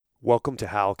Welcome to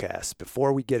Howlcast.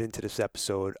 Before we get into this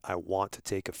episode, I want to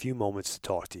take a few moments to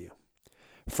talk to you.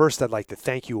 First, I'd like to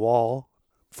thank you all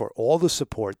for all the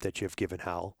support that you have given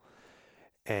Howl.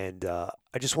 And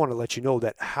I just want to let you know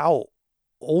that Howl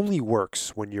only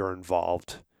works when you're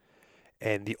involved.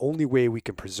 And the only way we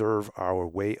can preserve our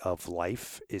way of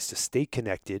life is to stay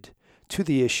connected to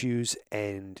the issues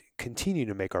and continue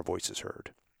to make our voices heard.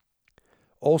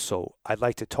 Also, I'd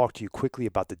like to talk to you quickly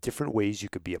about the different ways you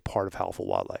could be a part of Howl for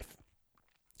Wildlife.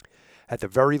 At the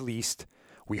very least,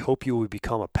 we hope you will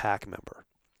become a PAC member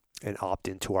and opt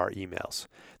into our emails.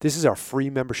 This is our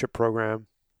free membership program.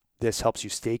 This helps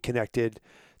you stay connected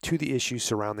to the issues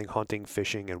surrounding hunting,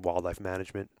 fishing, and wildlife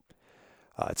management.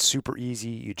 It's super easy.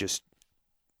 You just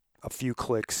a few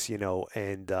clicks,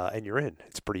 and you're in.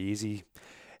 It's pretty easy.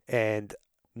 And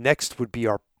next would be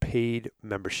our paid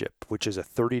membership, which is a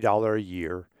 $30 a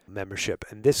year membership.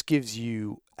 And this gives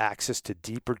you access to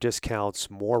deeper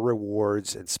discounts, more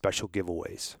rewards, and special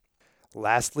giveaways.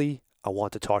 Lastly, I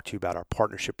want to talk to you about our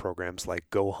partnership programs like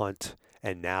Go Hunt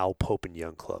and now Pope and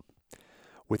Young Club.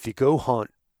 With the Go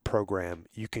Hunt program,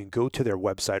 you can go to their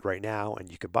website right now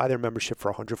and you can buy their membership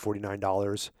for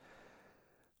 $149,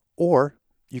 or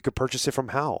you could purchase it from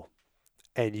Howl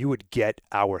and you would get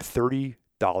our $30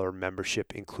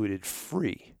 membership included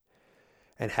free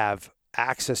and have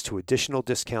access to additional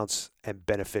discounts and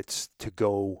benefits to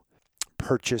go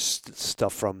purchase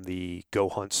stuff from the Go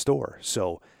Hunt store.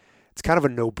 So it's kind of a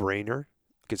no-brainer.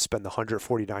 You could spend the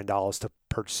 $149 to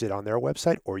purchase it on their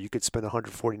website, or you could spend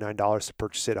 $149 to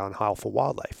purchase it on Howl for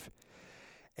Wildlife.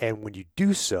 And when you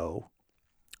do so,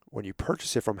 when you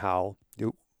purchase it from Howl,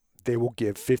 they will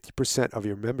give 50% of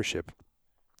your membership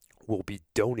will be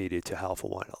donated to Howl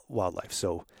for Wildlife.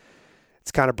 So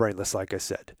it's kind of brainless, like I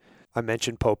said. I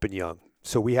mentioned Pope and Young.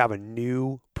 So we have a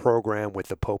new program with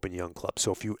the Pope and Young Club.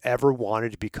 So if you ever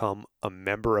wanted to become a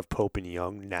member of Pope and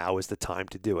Young, now is the time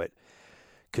to do it.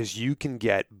 Because you can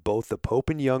get both the Pope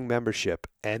and Young membership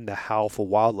and the Howl for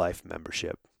Wildlife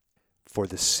membership for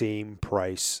the same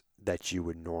price that you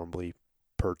would normally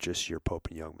purchase your Pope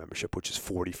and Young membership, which is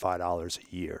 $45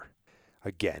 a year.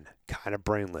 Again, kind of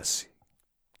brainless.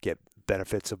 Get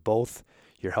benefits of both.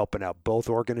 You're helping out both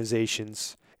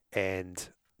organizations, and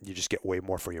you just get way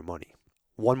more for your money.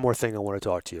 One more thing I want to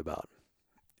talk to you about.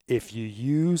 If you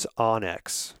use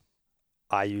onX,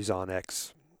 I use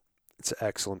onX. It's an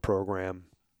excellent program.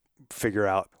 Figure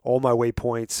out all my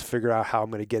waypoints, figure out how I'm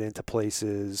going to get into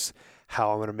places,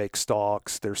 how I'm going to make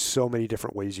stalks. There's so many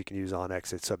different ways you can use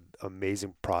onX. It's an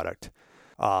amazing product.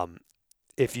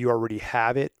 If you already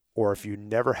have it, or if you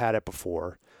never had it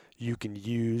before, you can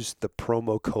use the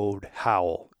promo code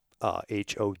HOWL,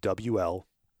 HOWL,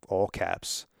 all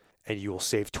caps, and you will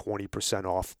save 20%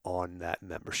 off on that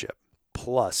membership.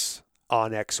 Plus,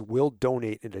 onX will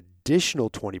donate an additional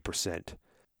 20%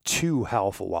 to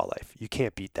Howl for Wildlife. You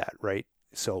can't beat that, right?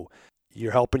 So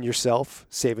you're helping yourself,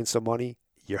 saving some money.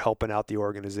 You're helping out the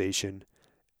organization.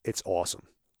 It's awesome.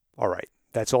 All right,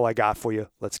 that's all I got for you.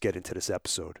 Let's get into this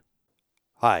episode.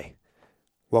 Hi,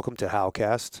 welcome to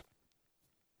Howlcast.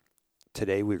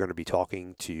 Today we're going to be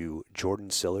talking to Jordan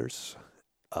Sillers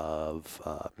of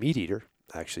Meat Eater.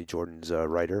 Actually, Jordan's a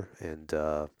writer and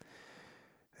I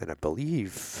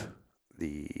believe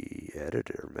the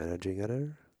managing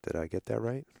editor. Did I get that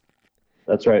right?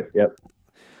 That's right. Yep.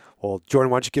 Well, Jordan,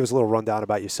 why don't you give us a little rundown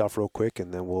about yourself real quick,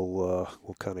 and then we'll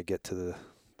kind of get to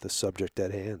the subject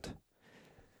at hand.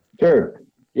 Sure.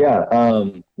 Yeah.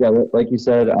 Like you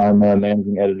said, I'm a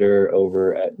managing editor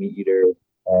over at Meat Eater.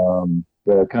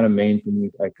 The kind of main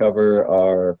things I cover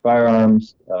are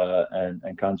firearms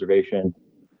and conservation.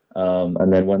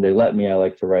 And then when they let me, I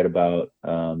like to write about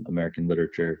American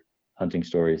literature, hunting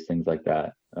stories, things like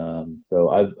that. So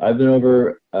I've been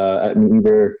over at Meat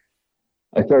Eater.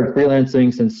 I started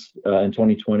freelancing since in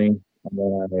 2020, and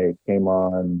then I came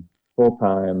on full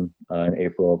time in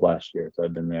April of last year. So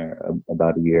I've been there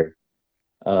about a year.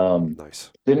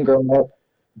 Nice. Didn't grow up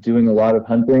doing a lot of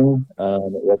hunting.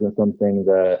 It wasn't something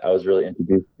that I was really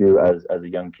introduced to as a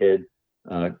young kid.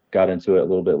 Got into it a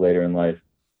little bit later in life,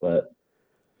 but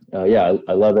yeah,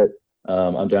 I love it.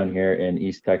 I'm down here in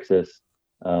East Texas,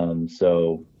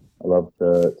 so I love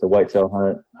to whitetail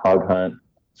hunt, hog hunt,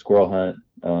 squirrel hunt,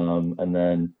 and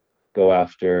then go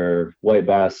after white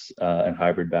bass and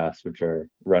hybrid bass, which are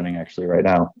running actually right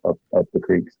now up the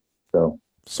creeks. So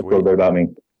that's a little Sweet. bit about me.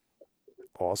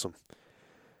 Awesome.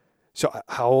 So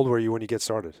how old were you when you get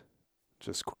started?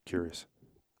 Just curious.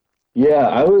 Yeah,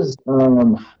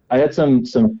 I had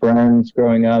some friends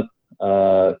growing up,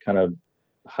 kind of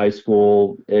high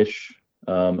school ish,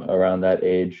 around that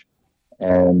age,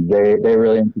 and they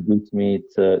really introduced me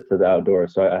to the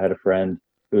outdoors. So I had a friend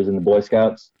it was in the Boy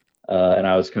Scouts, and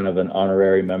I was kind of an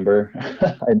honorary member.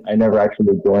 I never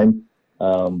actually joined,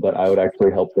 but I would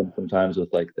actually help them sometimes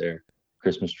with like their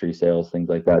Christmas tree sales, things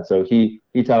like that. So he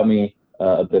taught me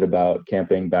a bit about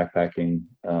camping, backpacking,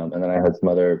 and then I had some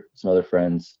other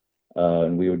friends,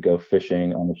 and we would go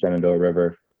fishing on the Shenandoah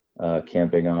River,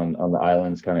 camping on the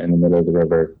islands, kind of in the middle of the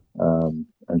river.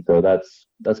 And so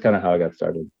that's kind of how I got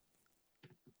started.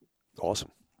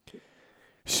 Awesome.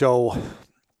 So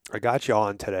I got you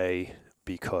on today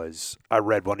because I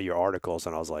read one of your articles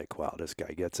and I was like, wow, this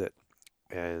guy gets it.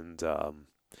 And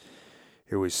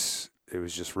it was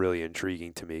just really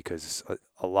intriguing to me because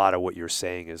a lot of what you're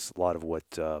saying is a lot of what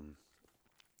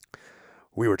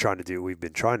we were trying to do. We've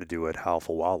been trying to do at Howl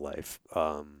for Wildlife,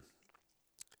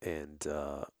 and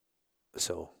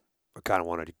so I kind of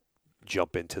wanted to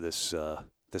jump into this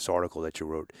article that you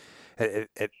wrote.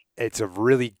 It's a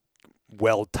really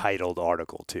well titled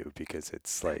article too because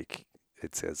it's like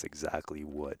it says exactly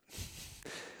what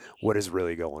is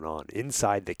really going on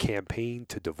inside the campaign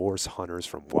to divorce hunters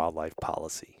from wildlife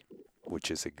policy,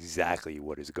 which is exactly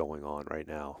what is going on right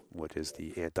now. What is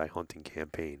the anti-hunting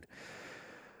campaign?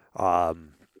 Why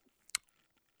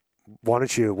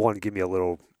don't you want to give me a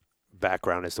little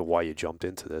background as to why you jumped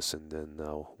into this, and then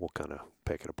we'll kind of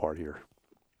pick it apart here.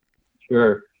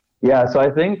 Sure. Yeah. So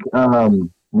I think,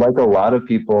 like a lot of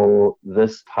people,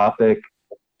 this topic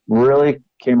really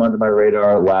came onto my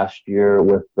radar last year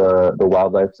with the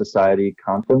Wildlife Society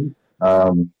conference,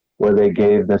 where they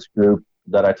gave this group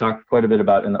that I talked quite a bit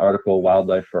about in the article,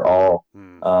 Wildlife for All,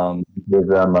 give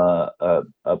them a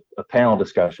panel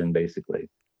discussion, basically,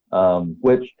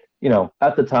 which,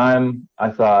 at the time I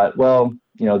thought, well,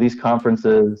 these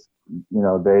conferences,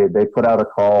 they put out a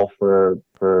call for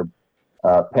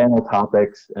panel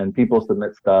topics and people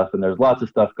submit stuff and there's lots of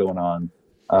stuff going on.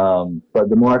 But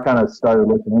the more I kind of started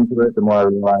looking into it, the more I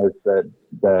realized that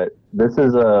this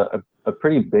is a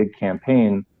pretty big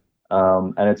campaign,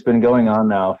 and it's been going on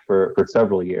now for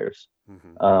several years.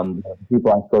 The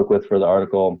people I spoke with for the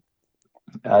article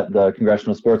at the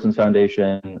Congressional Sportsman's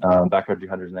Foundation, Backcountry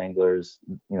Hunters and Anglers,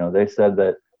 they said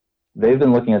that they've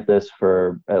been looking at this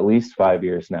for at least 5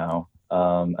 years now.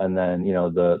 And then,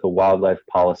 the wildlife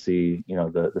policy,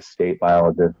 the state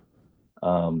biologists,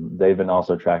 they've been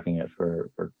also tracking it for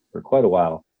quite a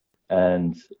while.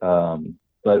 And,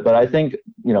 but I think,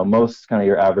 most kind of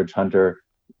your average hunter,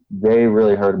 they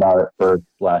really heard about it first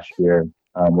last year,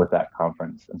 with that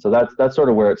conference. And so that's sort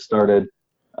of where it started.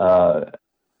 I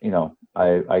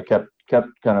kept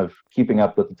kind of keeping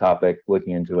up with the topic,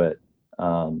 looking into it.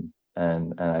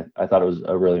 And I thought it was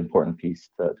a really important piece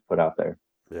to put out there.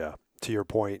 Yeah. To your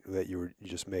point that you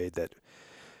just made, that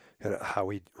how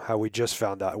we just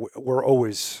found out, we're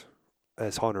always,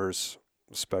 as hunters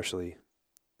especially,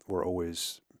 we're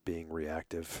always being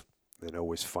reactive and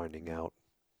always finding out,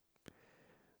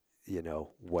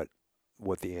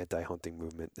 what the anti-hunting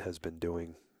movement has been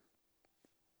doing.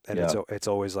 And it's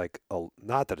always like,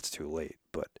 not that it's too late,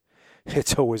 but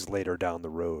it's always later down the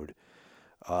road.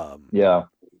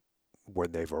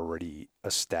 When they've already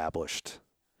established.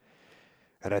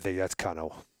 And I think that's kind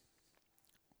of,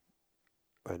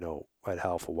 I know at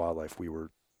Howl for Wildlife we've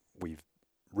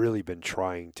really been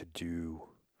trying to do,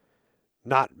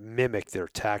 not mimic their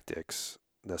tactics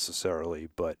necessarily,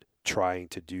 but trying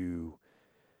to do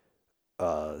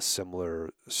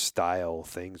similar style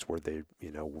things where they,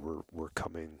 we're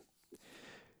coming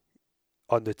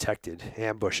undetected,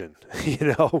 ambushing,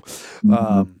 and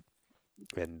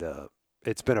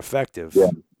it's been effective. Yeah.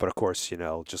 But of course,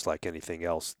 just like anything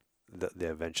else, they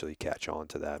eventually catch on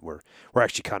to that. We're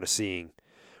actually kind of seeing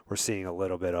a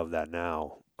little bit of that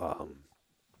now,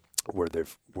 where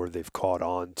they've caught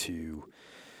on to,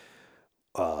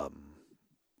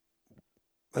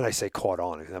 and I say caught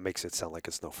on, that makes it sound like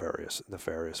it's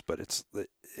nefarious, but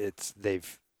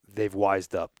they've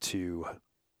wised up to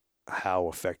how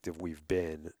effective we've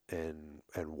been and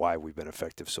why we've been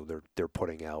effective. So they're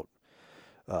putting out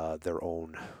their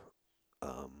own.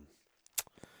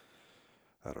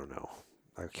 I don't know.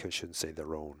 I shouldn't say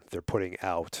their own. They're putting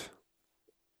out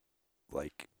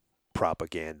like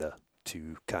propaganda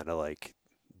to kind of like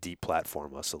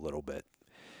deplatform us a little bit.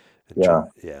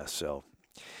 So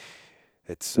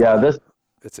it's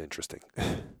it's interesting.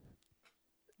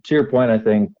 To your point, I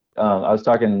think I was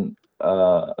talking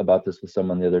about this with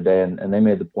someone the other day, and they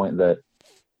made the point that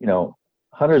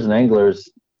hunters and anglers,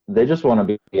 they just want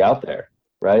to be out there,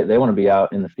 right? They want to be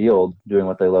out in the field doing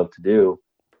what they love to do.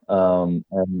 And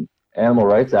animal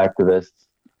rights activists,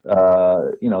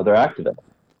 they're activists,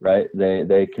 right?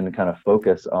 They can kind of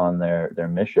focus on their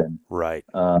mission. Right.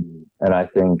 And I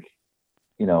think,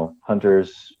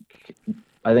 hunters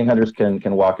I think hunters can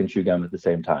walk and chew gum at the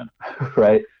same time,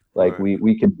 right? Like Right.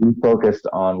 we can be focused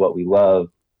on what we love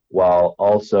while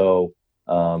also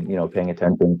paying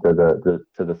attention to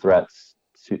the threats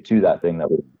to that thing that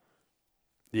we.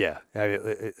 Yeah.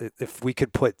 If we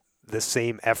could put the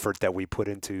same effort that we put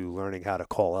into learning how to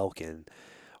call elk in,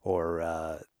 or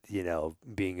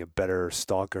being a better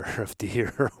stalker of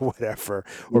deer or whatever,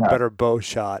 or Yeah, better bow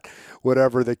shot,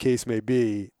 whatever the case may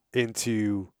be,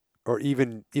 into, or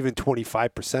even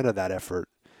 25% of that effort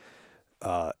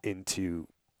into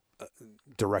uh,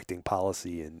 directing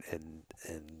policy and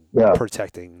yeah,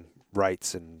 protecting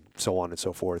rights and so on and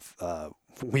so forth,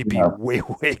 we'd be yeah. way,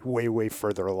 way, way, way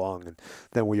further along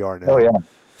than we are Oh now. yeah,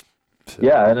 So,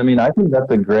 yeah. And I mean, I think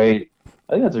that's a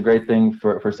great thing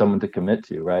for someone to commit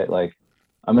to, right? Like,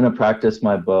 I'm going to practice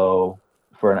my bow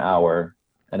for an hour,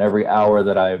 and every hour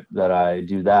that I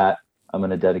do that, I'm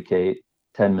going to dedicate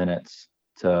 10 minutes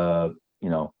to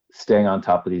staying on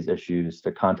top of these issues,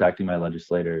 to contacting my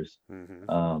legislators.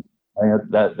 hmm I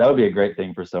think that would be a great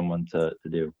thing for someone to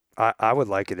do. I would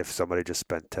like it if somebody just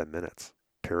spent 10 minutes,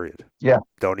 period. Yeah,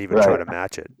 Don't even try right. to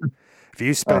match it. If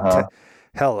you spent, Uh-huh.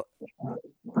 hell,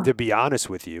 to be honest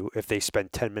with you, if they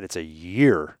spent 10 minutes a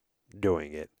year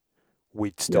doing it,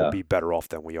 we'd still Yeah, be better off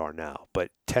than we are now.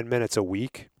 But 10 minutes a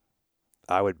week,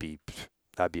 I would be,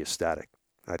 I'd be ecstatic.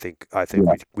 I think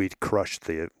yeah, we'd crush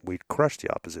the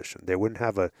opposition. They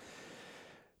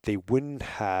wouldn't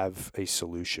have a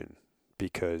solution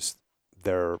because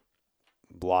their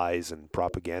lies and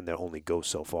propaganda only go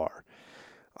so far.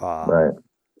 right.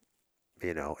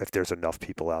 Um, if there's enough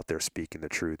people out there speaking the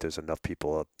truth, there's enough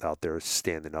people out there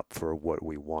standing up for what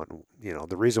we want.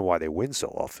 The reason why they win so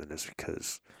often is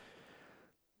because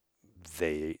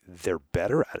they're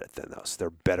better at it than us. They're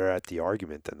better at the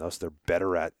argument than us. They're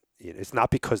better at it's not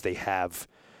because they have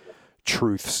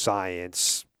truth,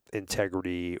 science,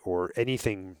 integrity, or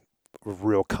anything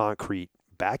real concrete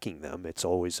backing them. It's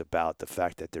always about the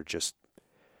fact that they're just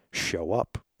show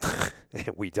up,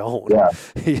 and we don't. Yeah,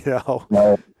 you know.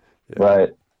 right, Yeah. right.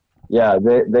 Yeah,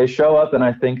 they show up, and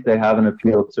I think they have an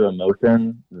appeal to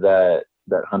emotion that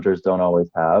hunters don't always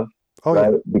have, Oh yeah.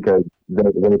 right? Because they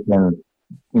can,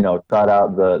 trot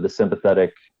out the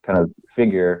sympathetic kind of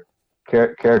figure,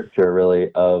 caricature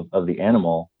really of the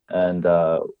animal, and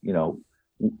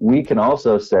we can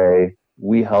also say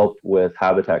we help with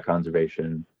habitat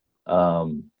conservation,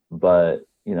 but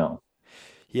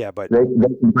Yeah, but they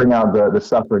can bring out the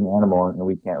suffering animal, and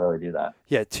we can't really do that.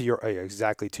 yeah,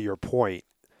 exactly to your point.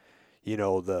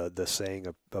 The saying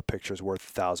a picture's worth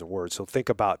 1,000 words. So think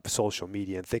about social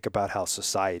media and think about how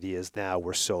society is now.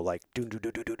 We're so like do do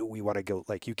do do do. We want to go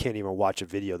like you can't even watch a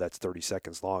video that's 30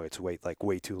 seconds long. It's way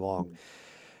too long.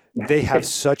 They have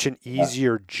such an Yeah,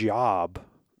 easier job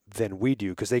than we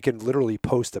do because they can literally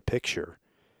post a picture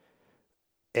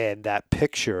and that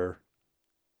picture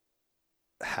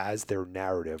has their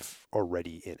narrative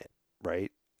already in it,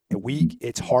 right? And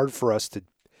it's hard for us to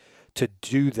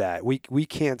do that. We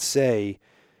can't say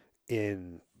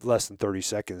in less than 30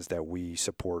 seconds that we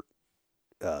support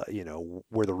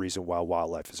we're the reason why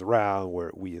wildlife is around,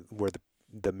 we're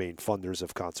the main funders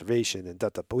of conservation and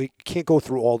that, but we can't go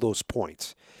through all those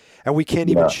points. And we can't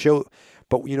even yeah, show,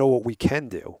 but you know what we can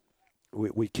do?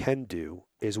 We can do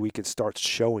is we can start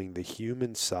showing the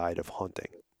human side of hunting,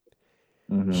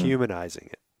 hmm, humanizing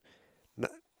it.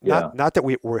 Not, yeah, not that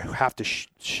we have to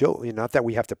show, not that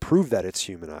we have to prove that it's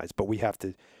humanized, but we have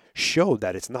to show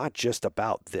that it's not just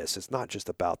about this. It's not just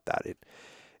about that.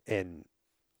 And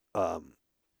um,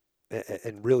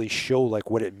 and really show like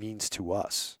what it means to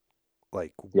us.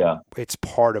 Like yeah, it's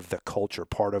part of the culture,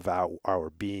 part of our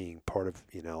being, part of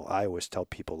I always tell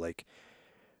people like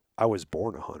I was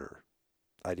born a hunter.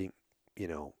 I didn't,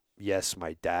 yes,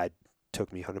 my dad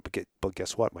took me hunting, but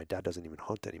guess what? My dad doesn't even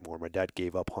hunt anymore. My dad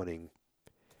gave up hunting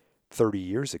 30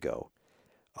 years ago,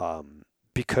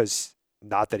 because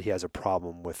not that he has a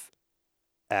problem with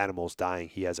animals dying,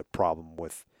 he has a problem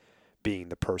with being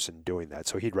the person doing that.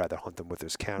 So he'd rather hunt them with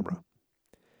his camera.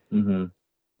 hmm,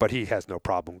 But he has no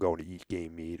problem going to eat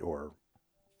game meat or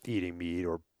eating meat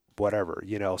or whatever.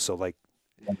 So like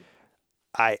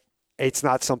I it's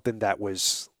not something that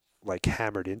was like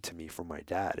hammered into me from my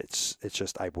dad. It's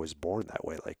just I was born that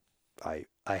way. Like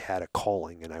I had a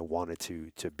calling and I wanted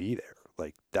to be there.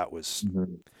 Like that was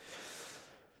hmm,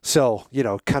 so,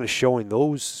 kind of showing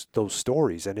those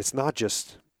stories, and it's not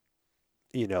just,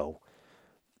 you know,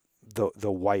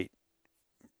 the white,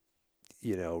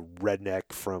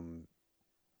 redneck from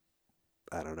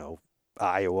I don't know,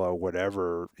 Iowa or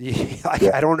whatever. Yeah.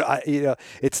 I don't,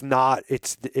 it's not,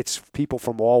 it's people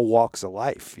from all walks of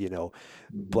life,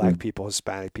 black Mhm. people,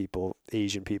 Hispanic people,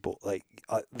 Asian people. Like,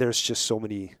 there's just so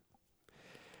many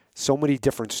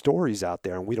different stories out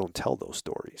there, and we don't tell those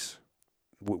stories.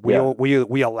 Yeah.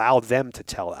 We allow them to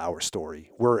tell our story.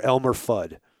 We're Elmer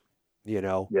Fudd, you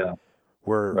know. Yeah.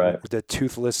 We're Right. the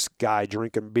toothless guy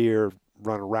drinking beer,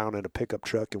 running around in a pickup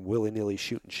truck and willy nilly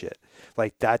shooting shit.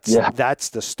 Like Yeah. that's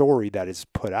the story that is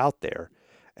put out there,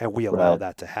 and we allow Right.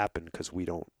 that to happen because we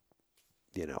don't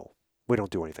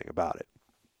do anything about it.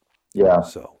 Yeah.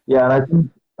 So Yeah.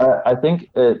 And I think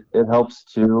it helps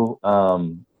too.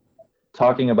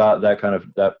 Talking about that kind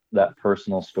of that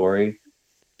personal story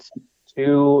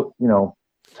to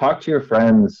talk to your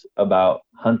friends about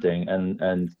hunting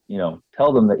and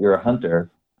tell them that you're a hunter,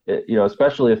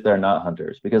 especially if they're not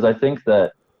hunters, because I think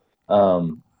that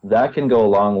that can go a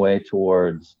long way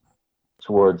towards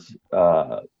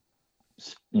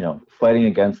fighting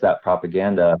against that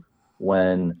propaganda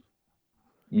when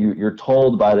you're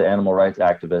told by the animal rights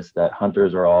activists that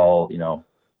hunters are all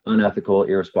unethical,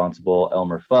 irresponsible,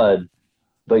 Elmer Fudd,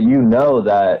 but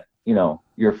that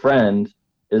your friend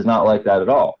is not like that at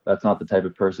all. That's not the type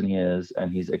of person he is,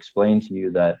 and he's explained to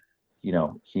you that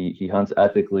he hunts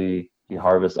ethically, he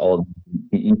harvests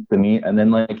he eats the meat, and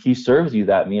then like he serves you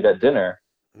that meat at dinner.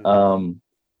 mhm,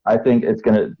 I think it's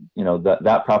gonna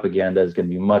that propaganda is gonna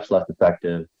be much less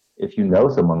effective if you know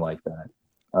someone like that.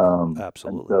 And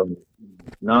absolutely, so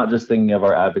not just thinking of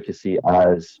our advocacy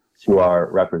as to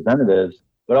our representatives,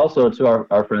 but also to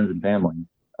our friends and family.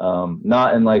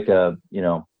 Not in like a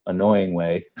annoying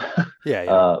way, yeah,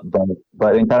 yeah,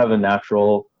 but in kind of a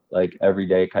natural, like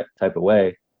everyday type of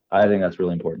way. I think that's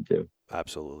really important too.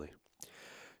 absolutely.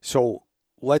 So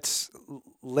let's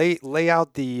lay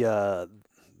out the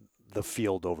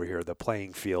field over here, the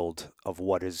playing field of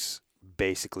what is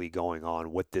basically going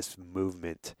on with this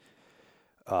movement.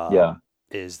 Yeah,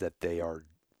 Is that they are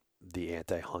the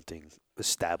anti-hunting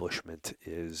establishment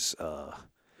is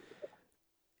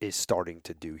starting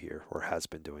to do here, or has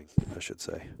been doing, I should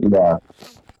say. yeah,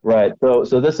 right. So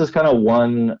this is kind of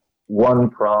one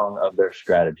prong of their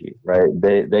strategy, right?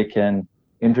 They can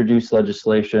introduce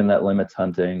legislation that limits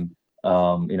hunting. There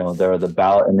are the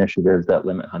ballot initiatives that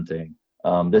limit hunting.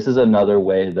 This is another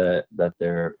way that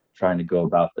they're trying to go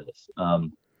about this.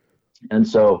 And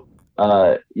so,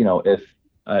 if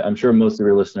I'm sure most of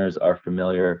your listeners are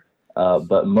familiar,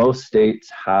 but most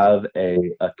states have a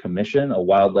commission, a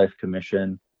wildlife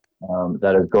commission,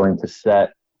 that is going to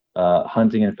set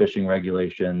hunting and fishing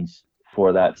regulations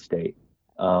for that state.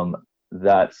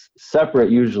 That's separate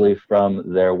usually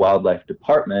from their wildlife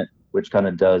department, which kind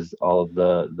of does all of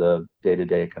the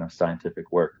day-to-day kind of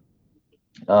scientific work.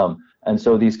 And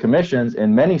so these commissions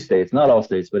in many states, not all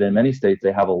states, but in many states,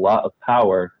 they have a lot of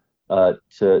power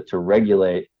to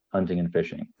regulate hunting and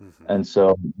fishing. Hmm. And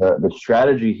so the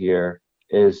strategy here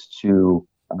is to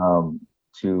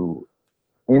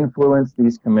influence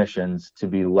these commissions to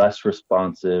be less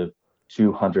responsive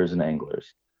to hunters and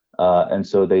anglers. And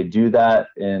so they do that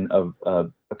in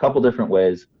a couple different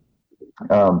ways.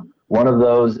 One of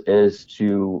those is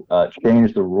to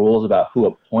change the rules about who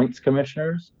appoints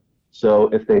commissioners. So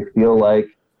if they feel like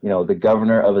the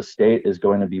governor of a state is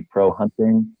going to be pro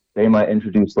hunting, they might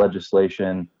introduce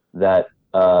legislation that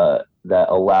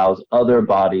allows other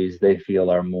bodies they feel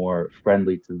are more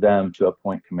friendly to them to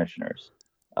appoint commissioners.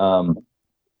 Um,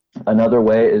 Another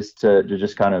way is to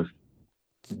just kind of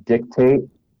dictate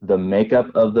the makeup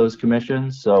of those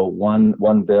commissions. So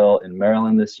one bill in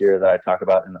Maryland this year that I talk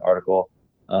about in the article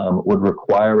would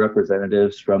require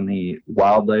representatives from the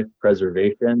wildlife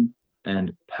preservation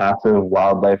and passive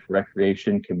wildlife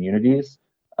recreation communities.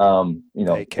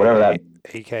 Whatever that.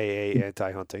 AKA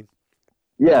anti-hunting.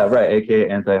 Yeah, right. AKA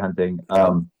anti-hunting.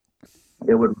 Okay.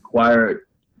 It would require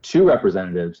two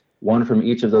representatives, one from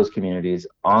each of those communities,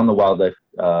 on the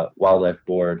wildlife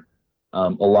board,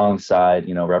 alongside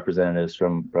representatives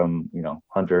from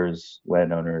hunters,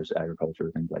 landowners,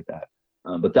 agriculture, things like that.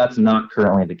 But that's not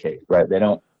currently the case, right? They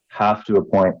don't have to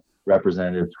appoint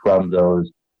representatives from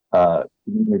those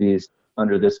communities.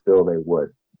 Under this bill, they would.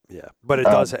 Yeah, but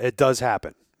Um, it does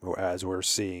happen, as we're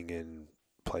seeing in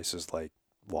places like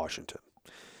Washington,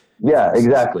 for yeah, instance.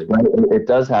 exactly. Right. It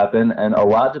does happen, and a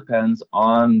lot depends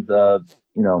on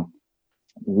you know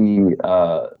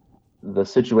the the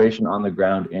situation on the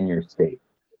ground in your state,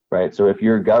 right? So if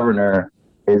your governor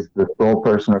is the sole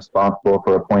person responsible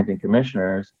for appointing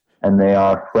commissioners and they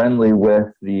are friendly with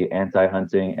the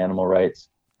anti-hunting animal rights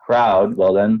crowd,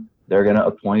 well then they're going to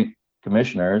appoint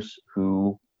commissioners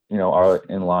who are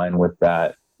in line with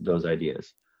those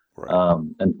ideas. Right.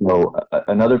 And so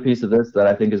another piece of this that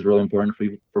I think is really important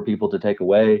for people to take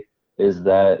away is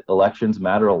that elections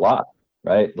matter a lot,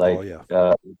 right? Oh Like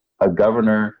yeah. a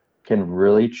governor can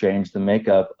really change the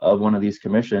makeup of one of these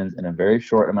commissions in a very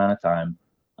short amount of time.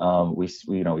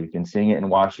 You know, we can see it in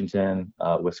Washington.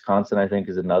 Wisconsin, I think,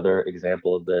 is another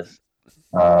example of this,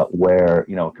 where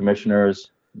you know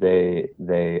commissioners they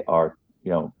are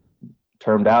you know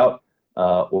termed out,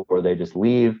 or they just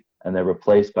leave and they're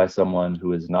replaced by someone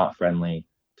who is not friendly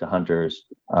to hunters,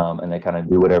 and they kind of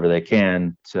do whatever they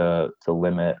can to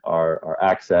limit our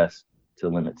access, to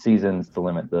limit seasons, to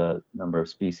limit the number of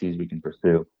species we can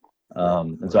pursue. Right.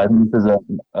 And so Right. I think this is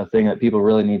a thing that people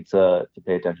really need to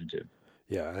pay attention to.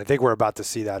 Yeah, and I think we're about to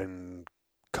see that in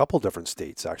a couple different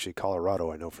states. Actually,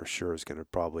 Colorado, I know for sure, is going to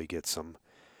probably get some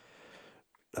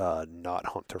not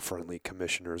hunter-friendly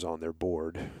commissioners on their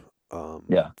board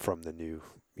Yeah. from the new,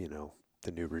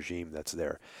 the new regime that's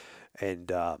there. And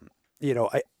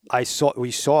I saw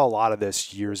we saw a lot of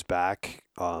this years back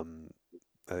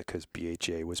because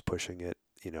BHA was pushing it.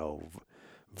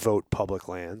 Vote public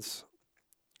lands.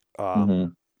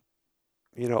 Um,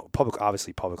 Hmm.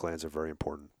 public lands are very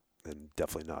important and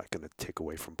definitely not going to take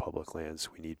away from public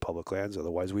lands. We need public lands,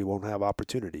 otherwise we won't have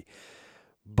opportunity.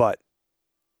 But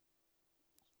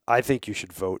I think you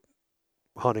should vote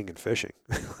hunting and fishing.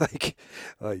 like,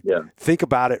 like Yeah. think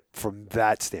about it from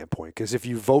that standpoint. Because if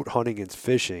you vote hunting and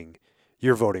fishing,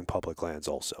 you're voting public lands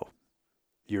also.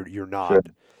 You're Sure. not.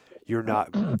 You're not.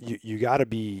 You got to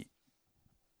be.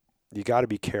 You got to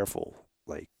be careful.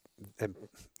 Like, and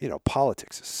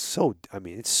politics is so. I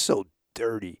mean, it's so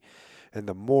dirty. And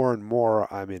the more and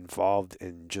more I'm involved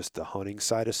in just the hunting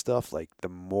side of stuff, like the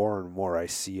more and more I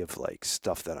see of like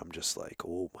stuff that I'm just like,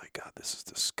 oh my god, this is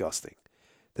disgusting.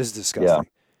 This is Yeah.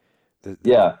 disgusting.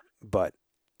 Yeah. But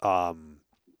um,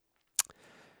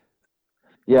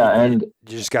 Yeah. And you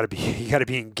just got to be you got to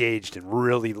be engaged and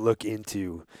really look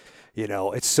into.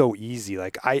 It's so easy.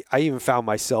 Like I even found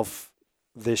myself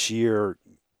this year,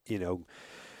 you know,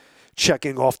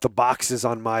 checking off the boxes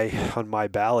on my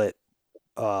ballot,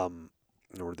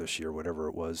 or this year, whatever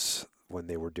it was, when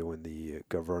they were doing the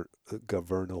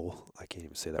governal, I can't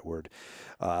even say that word,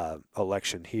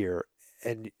 election here,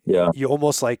 and yeah. you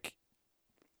almost like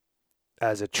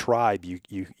as a tribe,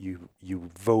 you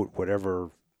vote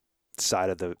whatever side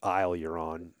of the aisle you're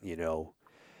on,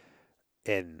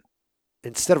 and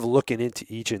instead of looking into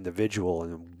each individual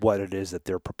and what it is that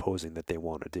they're proposing that they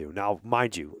want to do. Now,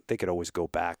 mind you, they could always go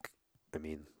back. I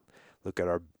mean, look at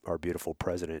our beautiful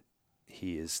president.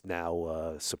 He is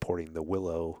now supporting the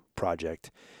Willow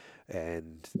Project,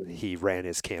 and he ran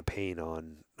his campaign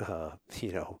on,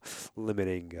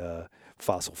 limiting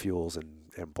fossil fuels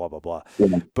and blah blah blah.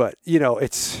 Yeah. But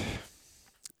it's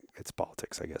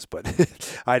politics, I guess. But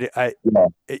Yeah.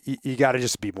 you got to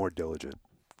just be more diligent,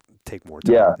 take more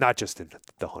time, Yeah. not just in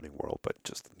the hunting world, but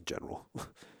just in general.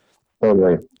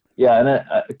 Totally. Yeah, and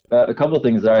a couple of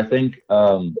things there. I think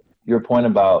your point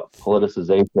about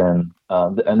politicization,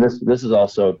 and this is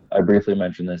also, I briefly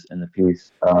mentioned this in the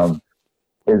piece,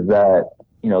 is that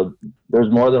there's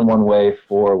more than one way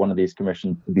for one of these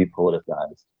commissions to be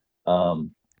politicized.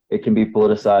 It can be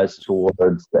politicized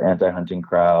towards the anti-hunting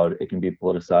crowd. It can be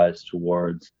politicized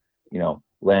towards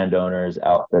landowners,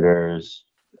 outfitters,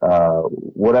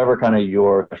 whatever kind of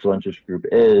your special interest group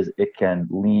is. It can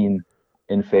lean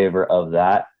in favor of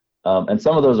that. And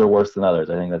some of those are worse than others.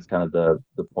 I think that's kind of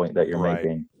the point that you're Right.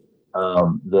 making.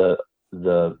 The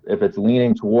if it's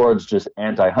leaning towards just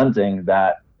anti-hunting,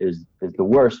 that is the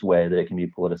worst way that it can be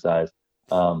politicized.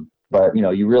 But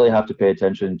you really have to pay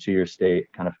attention to your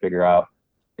state, kind of figure out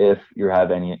if you're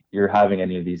having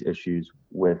any of these issues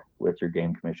with your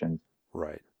game commissions.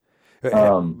 Right.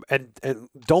 Um, And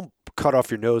don't cut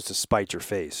off your nose to spite your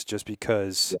face just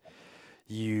because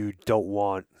you don't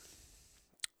want.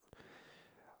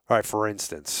 All right, for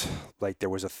instance, like there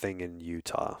was a thing in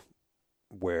Utah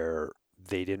where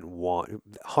they didn't want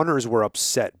hunters were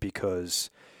upset because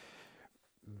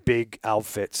big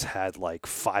outfits had like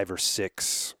 5 or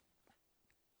 6,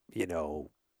 you know,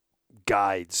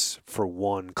 guides for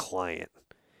one client,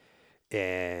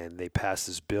 and they passed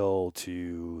this bill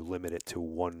to limit it to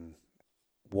one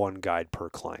guide per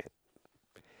client.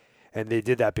 And they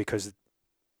did that because,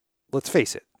 let's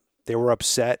face it, they were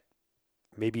upset,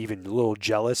 maybe even a little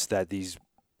jealous that these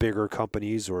bigger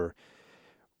companies were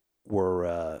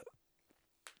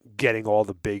getting all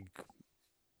the big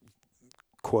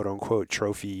quote unquote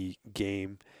trophy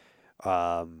game.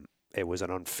 It was an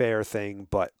unfair thing,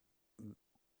 but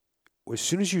as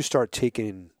soon as you start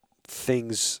taking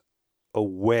things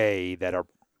away that are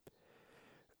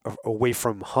away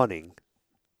from hunting,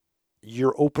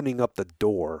 you're opening up the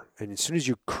door. And as soon as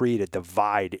you create a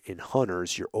divide in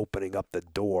hunters, you're opening up the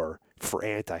door for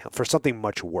for something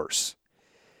much worse.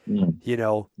 Mm. You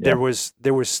know, Yeah.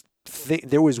 there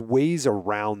was ways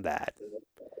around that.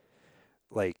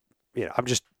 Like, you know,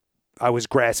 I was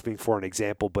grasping for an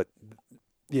example, but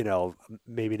you know,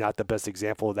 maybe not the best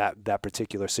example of that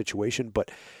particular situation.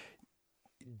 But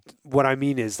what I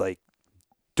mean is, like,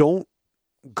 don't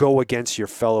go against your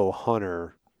fellow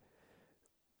hunter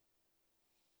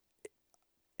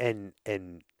and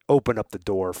open up the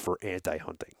door for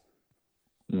anti-hunting.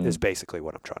 Is basically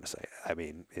what I'm trying to say. I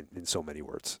mean, in so many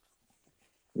words.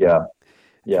 Yeah.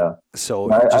 Yeah. So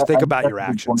just think about your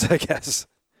actions, I guess.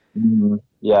 Mm-hmm.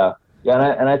 Yeah.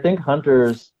 Yeah. And I think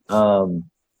hunters,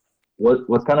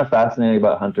 what's kind of fascinating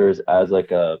about hunters as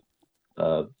like a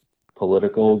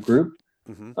political group,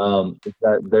 is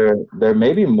that they're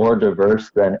maybe more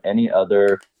diverse than any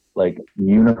other like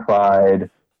unified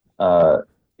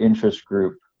interest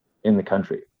group in the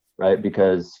country, right?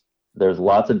 Because there's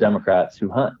lots of Democrats who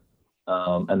hunt,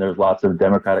 and there's lots of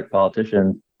Democratic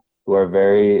politicians who are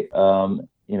very,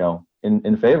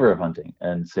 in favor of hunting,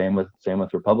 and same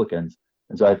with Republicans.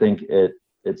 And so I think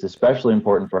it's especially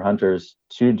important for hunters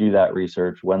to do that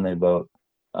research when they vote,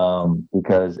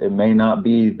 because it may not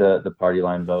be the party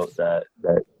line vote that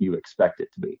you expect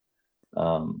it to be.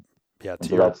 Yeah,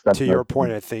 to your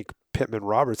point, I think Pittman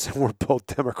Robertson were both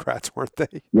Democrats, weren't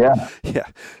they? Yeah. Yeah.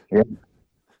 Yeah.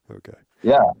 Okay.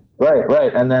 Yeah.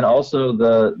 Right. And then also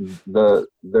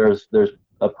there's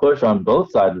a push on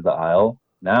both sides of the aisle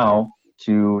now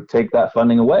to take that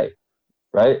funding away.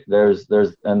 Right. I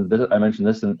mentioned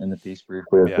this in the piece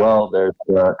briefly as well. There's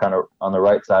kind of on the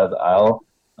right side of the aisle.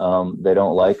 They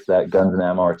don't like that guns and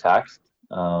ammo are taxed.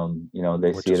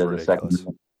 They see it as a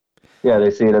second. Yeah,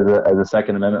 they see it as a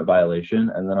Second Amendment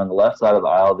violation. And then on the left side of the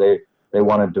aisle, they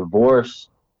want to divorce,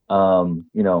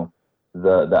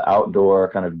 the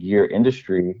outdoor kind of gear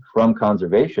industry from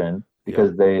conservation,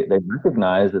 because they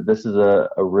recognize that this is a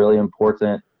really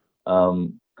important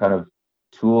kind of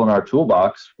tool in our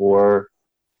toolbox for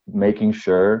making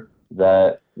sure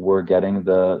that we're getting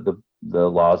the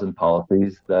laws and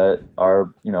policies that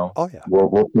are,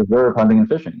 will preserve hunting and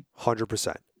fishing.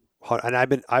 100%. And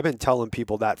I've been telling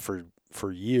people that for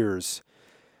years,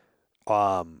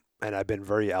 and I've been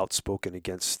very outspoken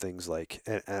against things like,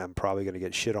 and I'm probably going to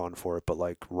get shit on for it, but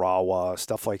like RAWA,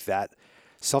 stuff like that,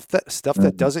 stuff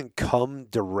that doesn't come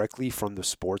directly from the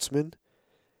sportsman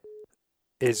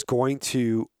is going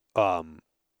to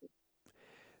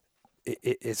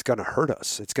it's going to hurt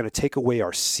us. It's going to take away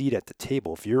our seat at the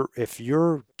table. If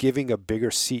you're giving a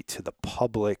bigger seat to the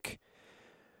public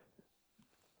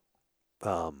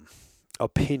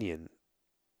opinion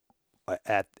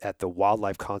at the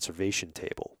wildlife conservation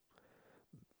table,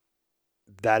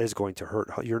 that is going to hurt.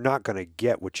 You're not going to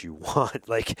get what you want.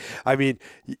 Like, I mean,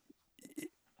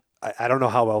 I don't know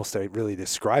how else to really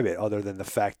describe it other than the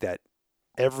fact that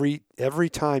every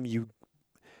time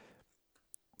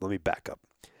let me back up.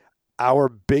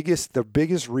 The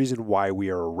biggest reason why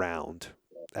we are around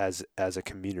as a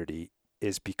community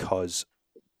is because,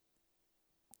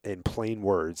 in plain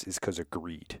words, is because of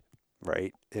greed,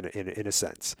 right? In a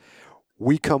sense,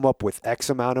 we come up with X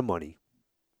amount of money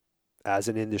as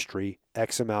an industry,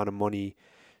 X amount of money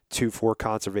for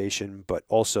conservation, but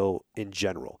also in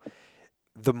general.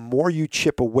 The more you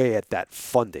chip away at that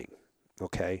funding,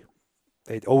 okay,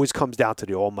 it always comes down to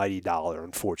the almighty dollar,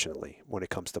 unfortunately, when it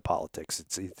comes to politics.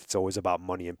 It's always about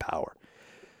money and power.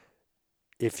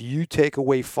 If you take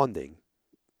away funding,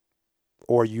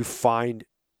 or you find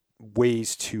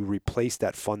ways to replace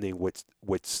that funding with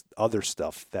other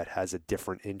stuff that has a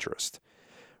different interest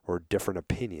or different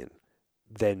opinion,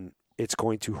 then it's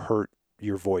going to hurt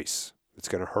your voice. It's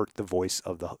going to hurt the voice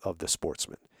of the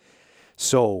sportsman.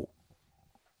 So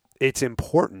it's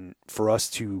important for us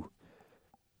to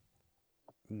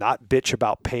not bitch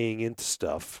about paying into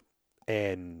stuff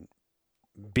and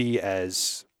be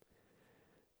as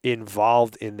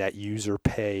involved in that user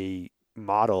pay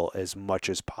model as much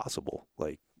as possible.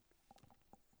 Like,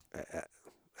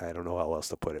 I don't know how else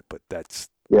to put it, but that's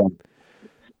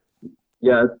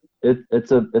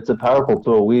it's a powerful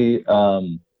tool. We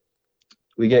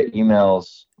get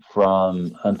emails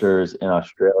from hunters in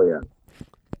Australia,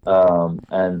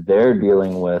 and they're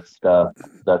dealing with stuff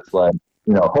that's like,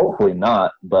 hopefully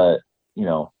not, but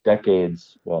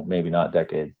decades, well, maybe not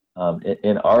decades,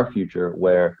 in our future,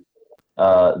 where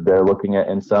they're looking at,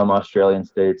 in some Australian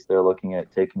states, they're looking at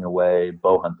taking away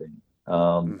bow hunting,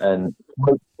 and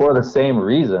for the same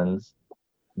reasons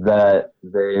that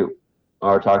they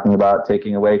are talking about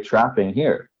taking away trapping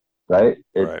here, right?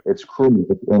 It's cruel,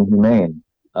 it's inhumane.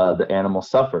 the animal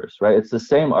suffers, right? It's the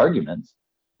same arguments.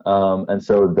 And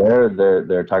so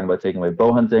they're talking about taking away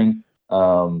bow hunting.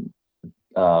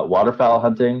 Waterfowl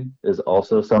hunting is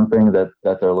also something that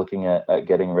they're looking at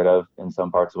getting rid of in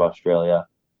some parts of Australia.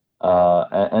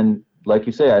 And like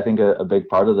you say, I think a big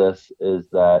part of this is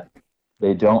that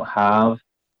they don't have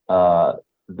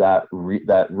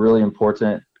that really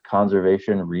important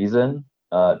conservation reason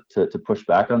to push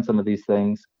back on some of these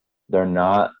things. They're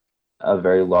not a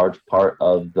very large part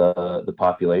of the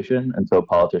population, and so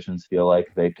politicians feel like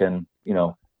they can,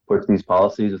 push these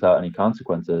policies without any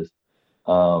consequences.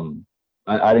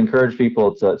 I'd encourage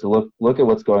people to look at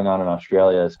what's going on in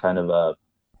Australia as kind of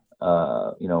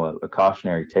a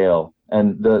cautionary tale.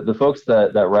 And the folks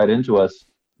that write into us,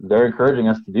 they're encouraging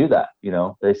us to do that.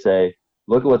 They say,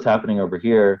 look at what's happening over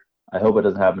here. I hope it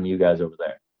doesn't happen to you guys over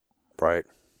there. Right.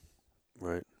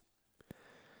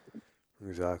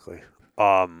 Exactly.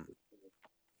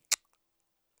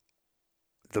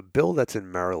 The bill that's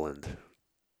in Maryland,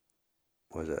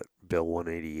 was it Bill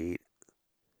 188?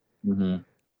 Mm-hmm.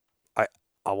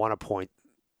 I want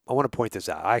to point this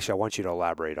out. Actually, I want you to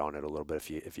elaborate on it a little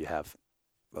bit if you have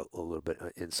a little bit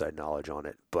of inside knowledge on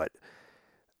it. But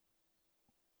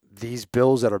these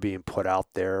bills that are being put out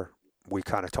there, we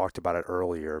kind of talked about it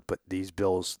earlier, but these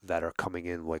bills that are coming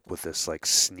in like with this like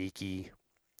sneaky,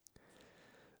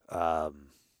 I'm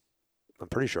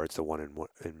pretty sure it's the one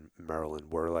in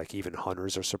Maryland where like even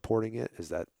hunters are supporting it.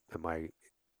 Am I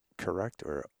correct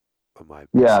or am I?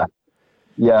 Yeah.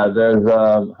 There's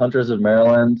Hunters of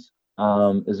Maryland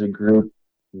is a group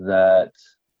that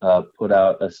put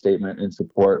out a statement in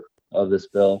support of this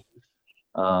bill.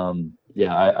 I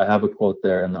have a quote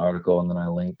there in the article, and then I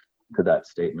link to that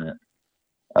statement.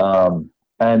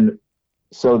 And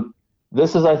so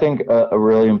this is, I think, a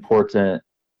really important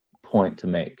point to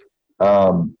make.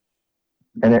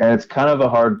 And it's kind of a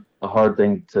hard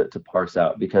thing to parse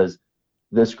out, because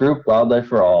this group, Wildlife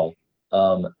for All,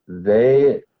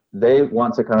 they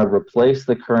want to kind of replace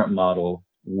the current model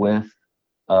with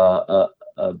a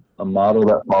model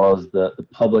that follows the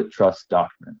public trust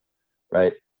doctrine,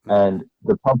 right? And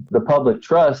the public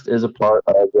trust is a part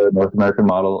of the North American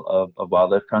model of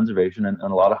wildlife conservation, and a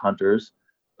lot of hunters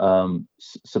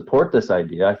support this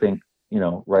idea. I think,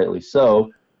 rightly so,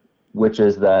 which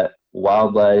is that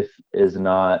wildlife is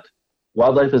not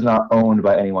owned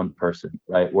by any one person,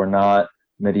 right? We're not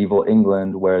medieval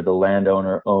England where the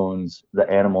landowner owns the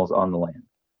animals on the land.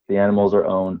 The animals are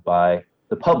owned by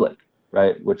the public,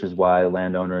 right? Which is why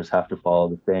landowners have to follow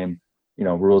the same,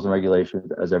 rules and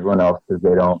regulations as everyone else, because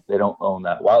they don't own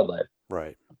that wildlife.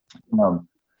 Right.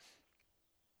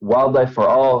 Wildlife for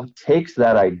All takes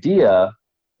that idea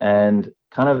and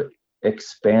kind of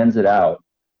expands it out,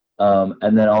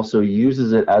 and then also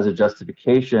uses it as a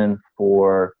justification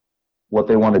for what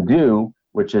they want to do,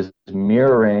 which is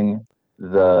mirroring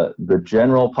the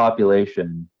general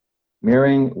population,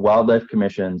 mirroring wildlife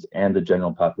commissions and the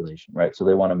general population, right? So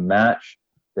they want to match.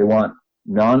 They want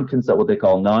what they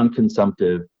call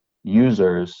non-consumptive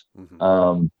users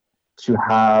to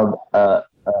have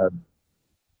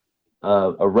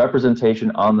a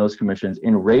representation on those commissions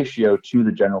in ratio to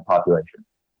the general population,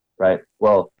 right?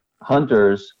 Well,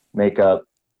 hunters make up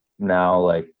now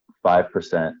like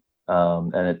 5%,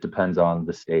 and it depends on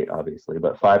the state, obviously,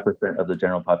 but 5% of the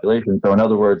general population. So in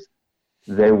other words,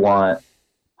 they want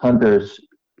hunters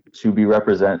to be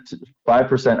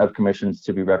 5% of commissions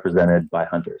to be represented by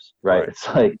hunters, right? It's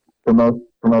like for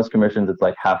most commissions, it's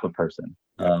like half a person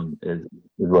is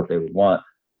what they would want,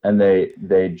 and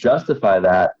they justify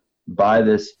that by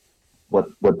this what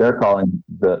they're calling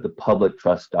the public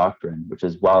trust doctrine, which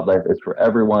is wildlife is for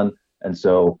everyone, and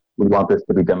so we want this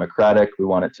to be democratic. We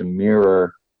want it to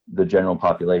mirror the general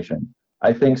population.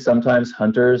 I think sometimes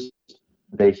hunters,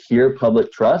 they hear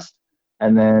public trust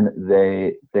and then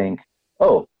they think,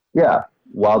 oh yeah,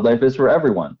 wildlife is for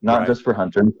everyone, not just for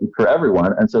hunters, for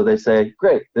everyone. And so they say,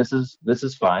 great, this is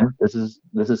fine. This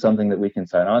is something that we can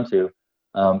sign on to.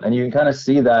 And you can kind of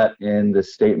see that in the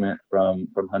statement from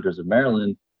Hunters of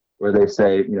Maryland, where they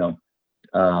say,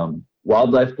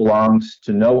 wildlife belongs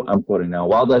to I'm quoting now,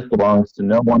 wildlife belongs to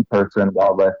no one person,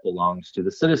 wildlife belongs to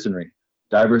the citizenry,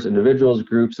 diverse individuals,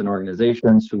 groups, and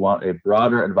organizations who want a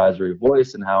broader advisory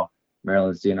voice in how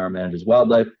Maryland's DNR manages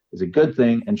wildlife is a good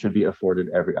thing and should be afforded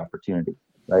every opportunity,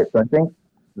 right? So I think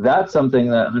that's something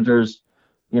that hunters,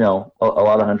 a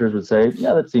lot of hunters would say,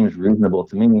 yeah, that seems reasonable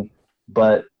to me,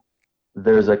 but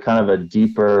there's a kind of a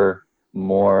deeper,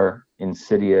 more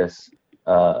insidious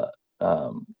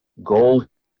goal.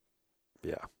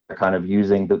 Yeah. They're kind of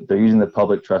using the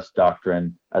public trust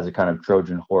doctrine as a kind of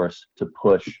Trojan horse to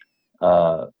push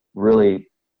really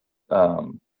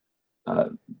uh,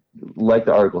 like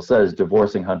the article says,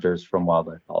 divorcing hunters from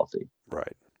wildlife policy.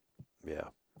 Right. Yeah.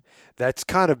 That's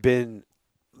kind of been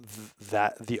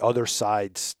that the other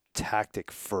side's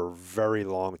tactic for a very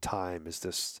long time is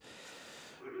this,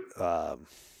 um,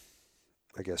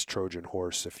 I guess, Trojan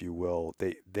horse, if you will.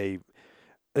 They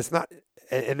it's not,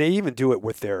 and they even do it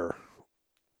with their,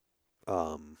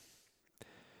 um,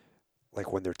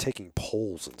 like when they're taking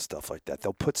polls and stuff like that.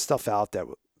 They'll put stuff out that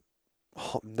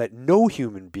no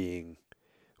human being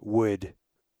would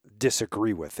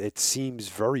disagree with. It seems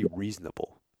very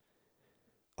reasonable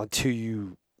until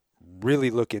you really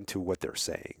look into what they're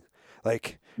saying.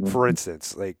 Like, for Mhm.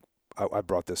 instance, like I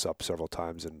brought this up several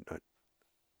times, and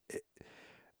it,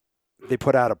 they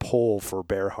put out a poll for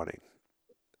bear hunting,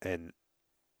 and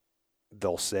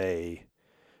they'll say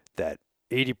that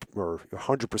 80 or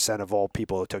 100% of all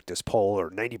people who took this poll, or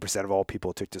 90% of all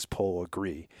people who took this poll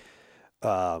agree.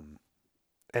 Um,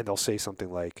 and they'll say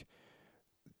something like,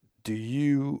 "Do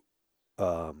you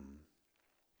um,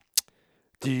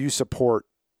 do you support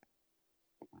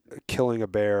killing a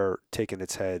bear, taking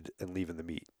its head, and leaving the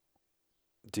meat?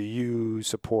 Do you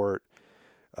support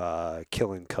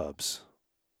killing cubs?"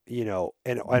 You know,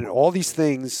 and all these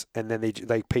things, and then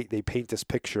they paint this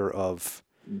picture of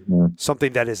Mhm.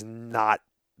 something that is not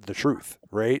the truth,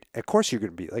 right? Of course, you're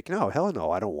going to be like, no, hell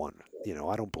no, I don't want. You know,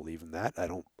 I don't believe in that. I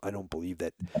don't believe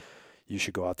that you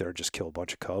should go out there and just kill a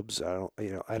bunch of cubs. I don't.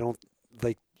 You know, I don't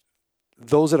like.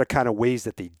 Those are the kind of ways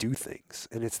that they do things,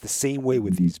 and it's the same way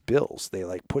with Mhm. these bills. They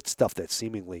like put stuff that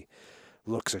seemingly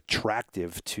looks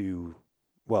attractive to,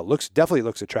 well, looks definitely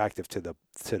looks attractive to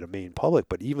the main public,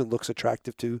 but even looks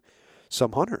attractive to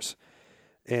some hunters.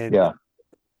 And Yeah.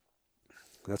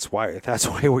 that's why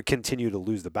we continue to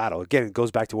lose the battle. Again, it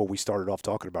goes back to what we started off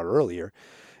talking about earlier,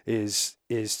 is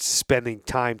spending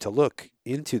time to look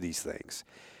into these things.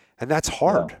 And that's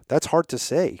Yeah. hard. That's hard to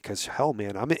say because hell,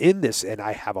 man, I'm in this and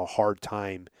I have a hard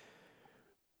time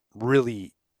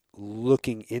really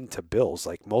looking into bills.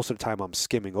 Like most of the time, I'm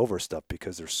skimming over stuff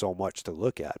because there's so much to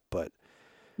look at. But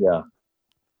Yeah.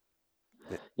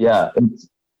 it, Yeah.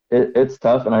 It's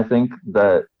tough, and I think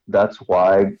that that's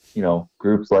why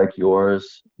groups like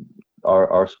yours,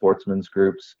 our sportsmen's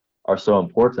groups, are so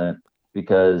important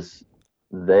because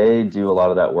they do a lot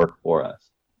of that work for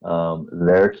us.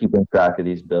 They're keeping track of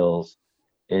these bills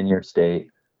in your state.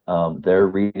 They're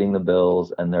reading the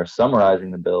bills and they're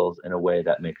summarizing the bills in a way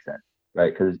that makes sense,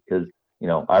 right? Because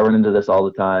I run into this all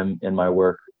the time in my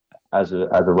work as a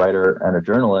writer and a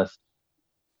journalist.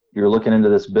 You're looking into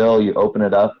this bill, you open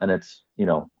it up, and it's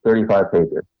 35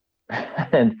 pages,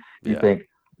 and you yeah, think,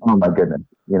 oh my goodness,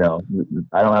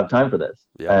 I don't have time for this.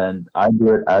 yep, And I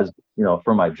do it as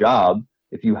for my job.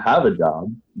 If you have a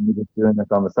job, you're just doing this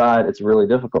on the side, it's really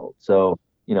difficult. So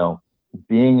you know,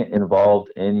 being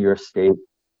involved in your state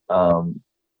um,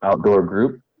 outdoor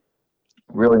group,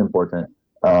 really important,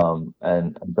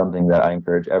 and something that I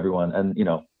encourage everyone. And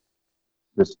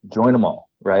just join them all,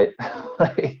 right?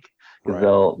 Like, because right,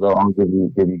 they'll all give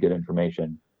you good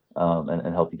information,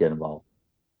 and help you get involved.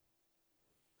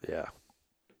 yeah,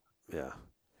 yeah.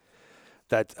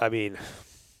 That I mean,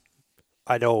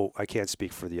 I know I can't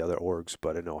speak for the other orgs,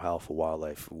 but I know Alpha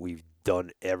Wildlife. We've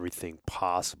done everything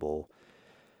possible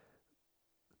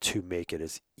to make it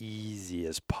as easy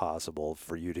as possible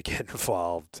for you to get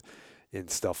involved in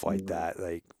stuff like Mhm. that.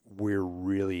 Like we're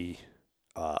really,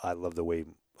 I love the way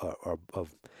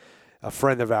a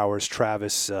friend of ours,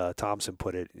 Travis Thompson,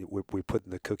 put it. We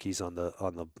putting the cookies on the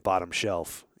bottom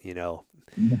shelf, you know,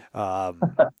 um,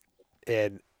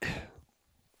 and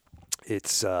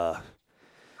it's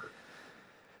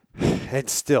and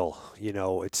still, you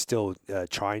know, it's still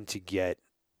trying to get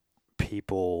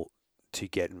people to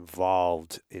get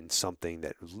involved in something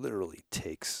that literally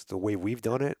takes the way we've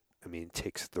done it. I mean, it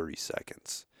takes 30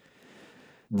 seconds.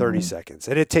 30 Mhm. seconds.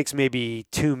 And it takes maybe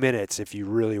 2 minutes if you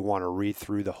really want to read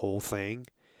through the whole thing.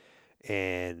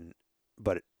 And,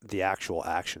 but the actual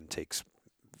action takes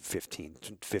 15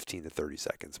 to 30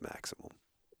 seconds maximum.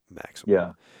 Maximum.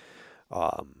 Yeah,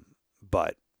 Um,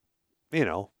 but, you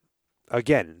know,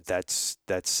 again, that's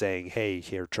saying, hey,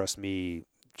 here, trust me,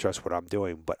 trust what I'm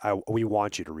doing. But we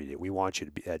want you to read it. We want you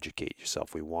to educate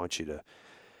yourself. We want you to.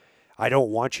 I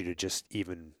don't want you to just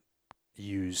even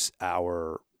use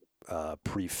our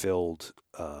pre-filled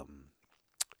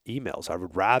emails. I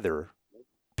would rather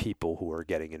people who are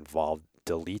getting involved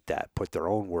delete that, put their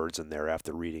own words in there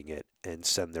after reading it, and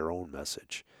send their own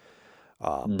message.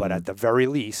 But at hmm the very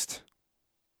least,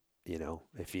 you know,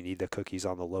 if you need the cookies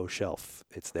on the low shelf,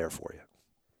 it's there for you.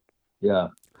 yeah,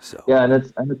 So, yeah, and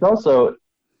it's also,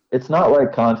 it's not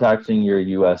like contacting your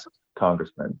U.S.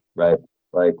 congressman, right?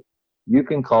 Like, you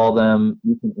can call them,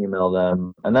 you can email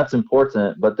them, and that's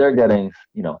important, but they're getting,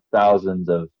 thousands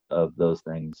of those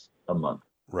things a month.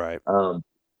 Right. Um,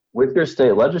 with your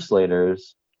state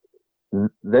legislators,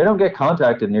 they don't get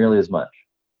contacted nearly as much.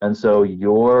 And so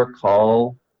your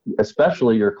call,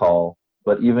 especially your call,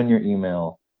 but even your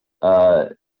email, uh,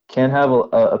 can have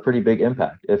a pretty big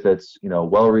impact if it's,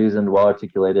 well reasoned, well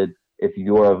articulated. If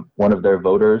you're one of their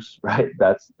voters, right?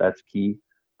 That's key.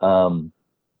 Um,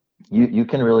 you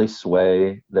can really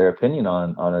sway their opinion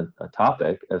on a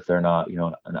topic if they're not,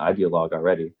 an ideologue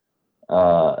already.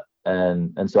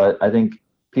 And so I think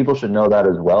people should know that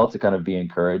as well, to kind of be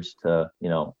encouraged to,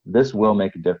 this will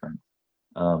make a difference,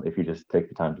 if you just take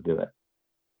the time to do it.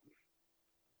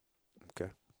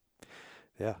 Okay.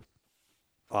 Yeah.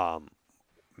 Um,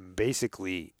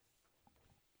 Basically,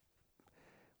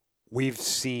 we've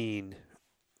seen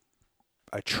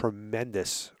a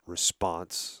tremendous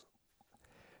response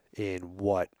in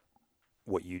what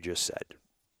you just said.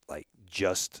 Like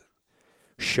just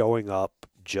showing up,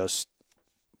 just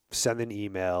sending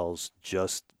emails,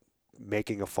 just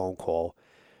making a phone call.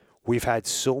 We've had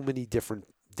so many different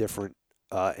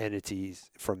entities,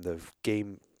 from the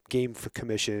game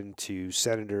commission to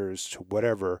senators to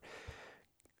whatever,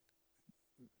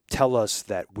 tell us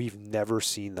that we've never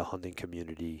seen the hunting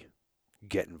community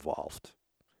get involved.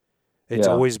 It's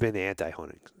Yeah. always been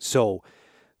anti-hunting. So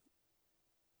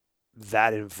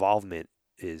that involvement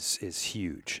is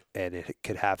huge, and it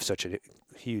could have such a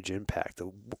huge impact.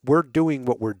 We're doing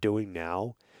what we're doing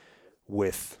now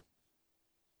with,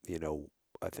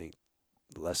 I think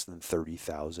less than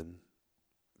 30,000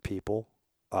 people.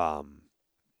 And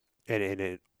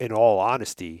in all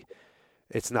honesty,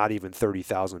 it's not even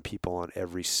 30,000 people on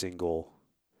every single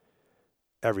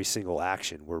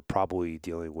action. We're probably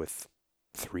dealing with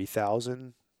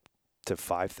 3,000 to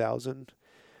 5,000 Yeah.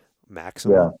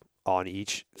 maximum on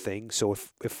each thing. So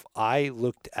if I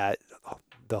looked at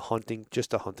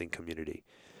just a hunting community,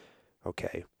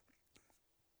 okay,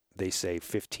 they say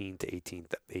 15 to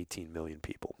 18 million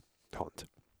people hunt.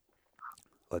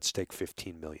 Let's take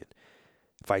 15 million.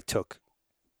 If I took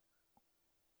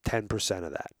 10%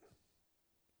 of that,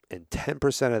 and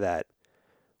 10% of that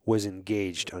was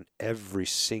engaged on every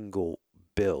single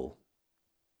bill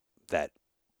that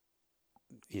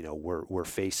we're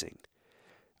facing,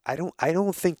 I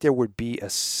don't think there would be a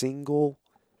single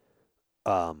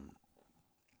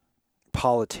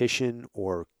politician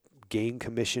or game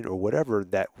commission or whatever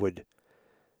that would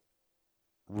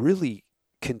really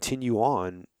continue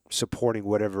on supporting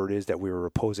whatever it is that we were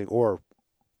opposing, or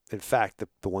in fact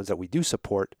the ones that we do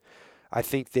support. I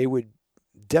think they would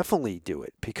definitely do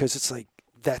it, because it's like,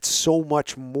 that's so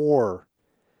much more,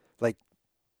 like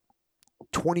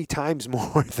 20 times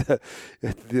more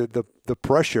the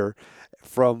pressure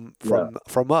from Yeah.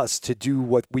 us to do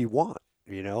what we want,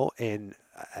 and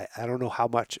I don't know how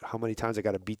many times I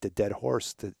got to beat the dead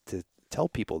horse to tell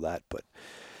people that, but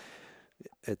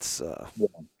it's Yeah.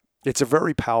 it's a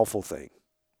very powerful thing,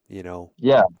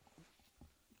 Yeah.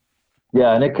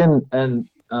 Yeah. And it can, and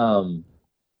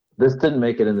this didn't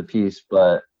make it in the piece,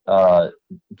 but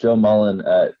Joe Mullen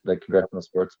at the Congressional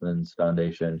Sportsmen's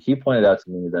Foundation, he pointed out to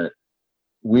me that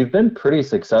we've been pretty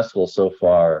successful so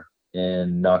far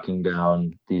in knocking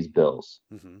down these bills,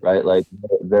 Mm-hmm. right? Like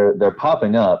they're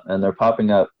popping up, and they're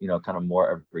popping up, kind of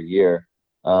more every year.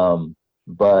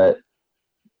 But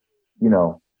you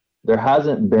know, there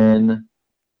hasn't been,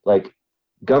 like,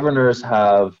 governors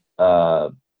have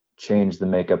changed the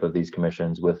makeup of these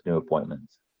commissions with new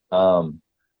appointments.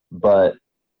 But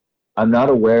I'm not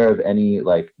aware of any,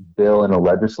 like, bill in a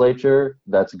legislature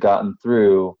that's gotten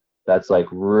through that's like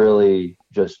really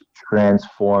just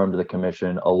transformed the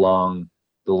commission along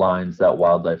the lines that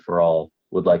Wildlife for All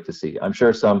would like to see. I'm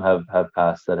sure some have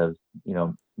passed that have,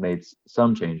 made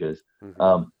some changes.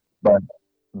 Mm-hmm.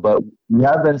 But we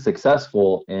have been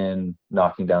successful in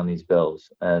knocking down these bills,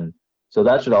 and so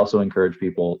that should also encourage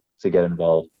people to get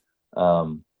involved,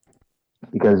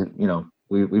 because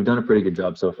we've done a pretty good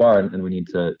job so far, and we need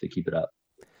to keep it up.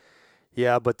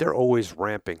 Yeah, but they're always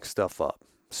ramping stuff up.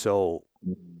 So,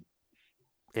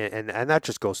 and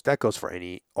that goes for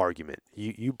any argument.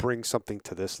 You bring something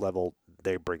to this level,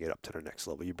 they bring it up to the next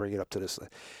level. You bring it up to this.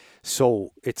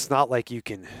 So it's not like you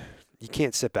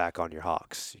can't sit back on your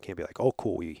hawks. You can't be like, oh,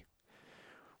 cool,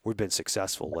 we've been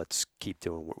successful. Let's keep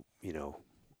doing,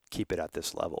 keep it at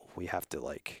this level. We have to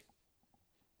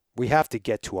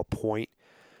get to a point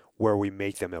where we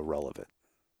make them irrelevant.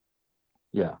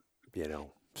 Yeah.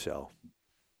 So,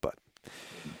 but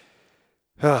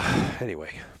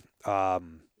anyway, I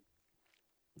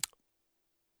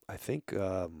think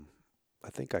I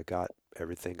got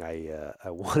everything I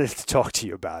wanted to talk to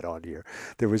you about on here.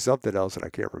 There was something else that I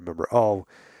can't remember. Oh,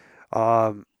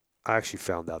 I actually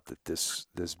found out that this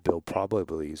bill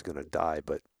probably is going to die,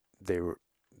 but they were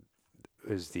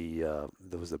is the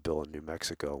there was a bill in New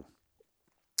Mexico.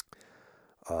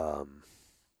 Um,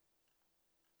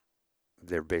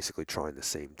 they're basically trying the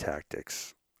same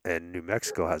tactics, and New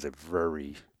Mexico has a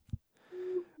very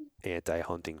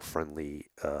anti-hunting friendly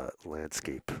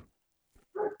landscape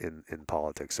in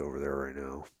politics over there right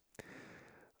now.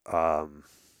 Um,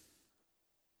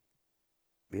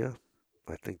 yeah,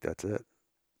 I think that's it.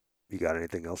 You got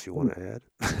anything else you want to add?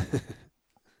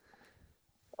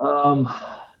 Um,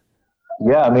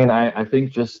 yeah, I mean, I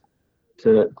think just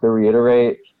to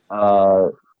reiterate, uh,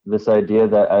 this idea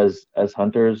that as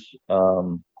hunters,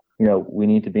 we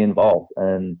need to be involved,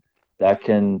 and that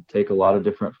can take a lot of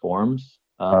different forms.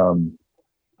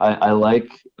 I like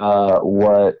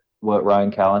what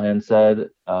Ryan Callahan said.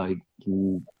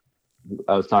 He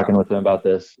I was talking with him about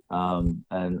this, and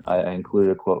I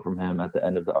included a quote from him at the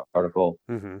end of the article.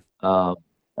 Mm-hmm. Um,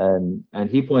 and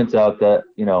he points out that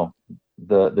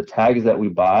the tags that we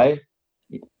buy,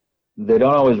 they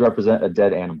don't always represent a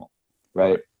dead animal,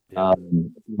 right? Yep.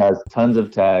 He has tons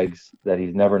of tags that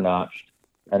he's never notched,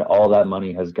 and all that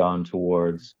money has gone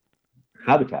towards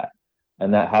habitat,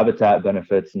 and that habitat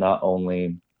benefits not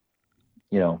only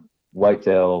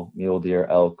whitetail, mule deer,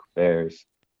 elk, bears,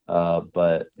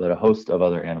 but a host of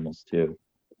other animals too.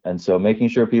 And so making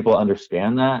sure people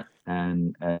understand that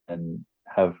and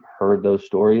have heard those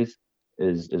stories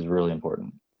is really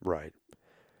important. Right.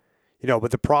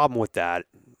 But the problem with that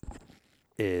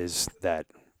is that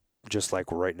just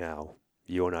like right now,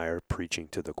 you and I are preaching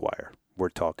to the choir. We're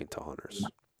talking to hunters.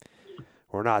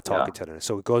 We're not Yeah. talking to them.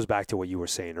 So it goes back to what you were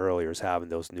saying earlier, is having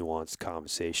those nuanced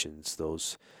conversations,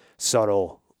 those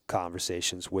subtle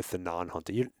conversations with the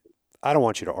non-hunter. I don't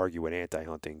want you to argue with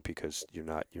anti-hunting because you're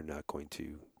not going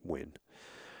to win,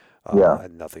 Yeah.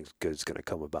 and nothing good is going to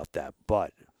come about that.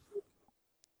 But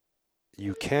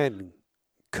you can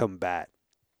combat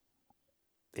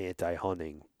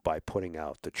anti-hunting by putting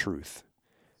out the truth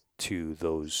to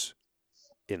those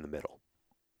in the middle.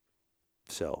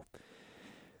 So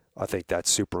I think that's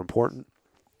super important.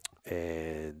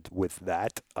 And with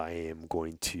that, I am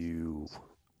going to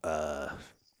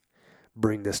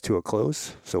bring this to a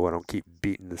close so I don't keep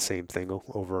beating the same thing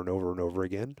over and over and over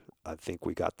again. I think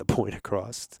we got the point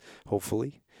across,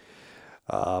 hopefully.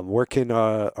 Where can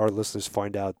our listeners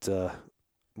find out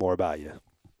more about you?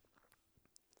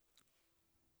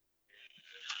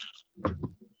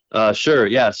 Sure.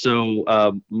 Yeah. So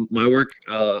my work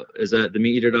is at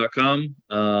themeateater.com.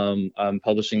 I'm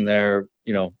publishing there,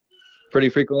 pretty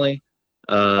frequently.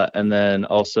 And then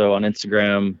also on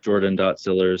Instagram,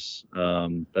 jordan.sillers.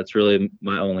 That's really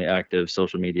my only active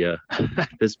social media at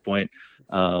this point.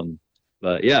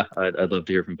 But yeah, I'd love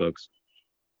to hear from folks.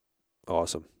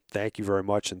 Awesome. Thank you very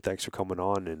much, and thanks for coming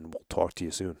on, and we'll talk to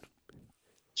you soon.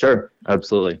 Sure.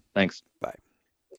 Absolutely. Thanks. Bye.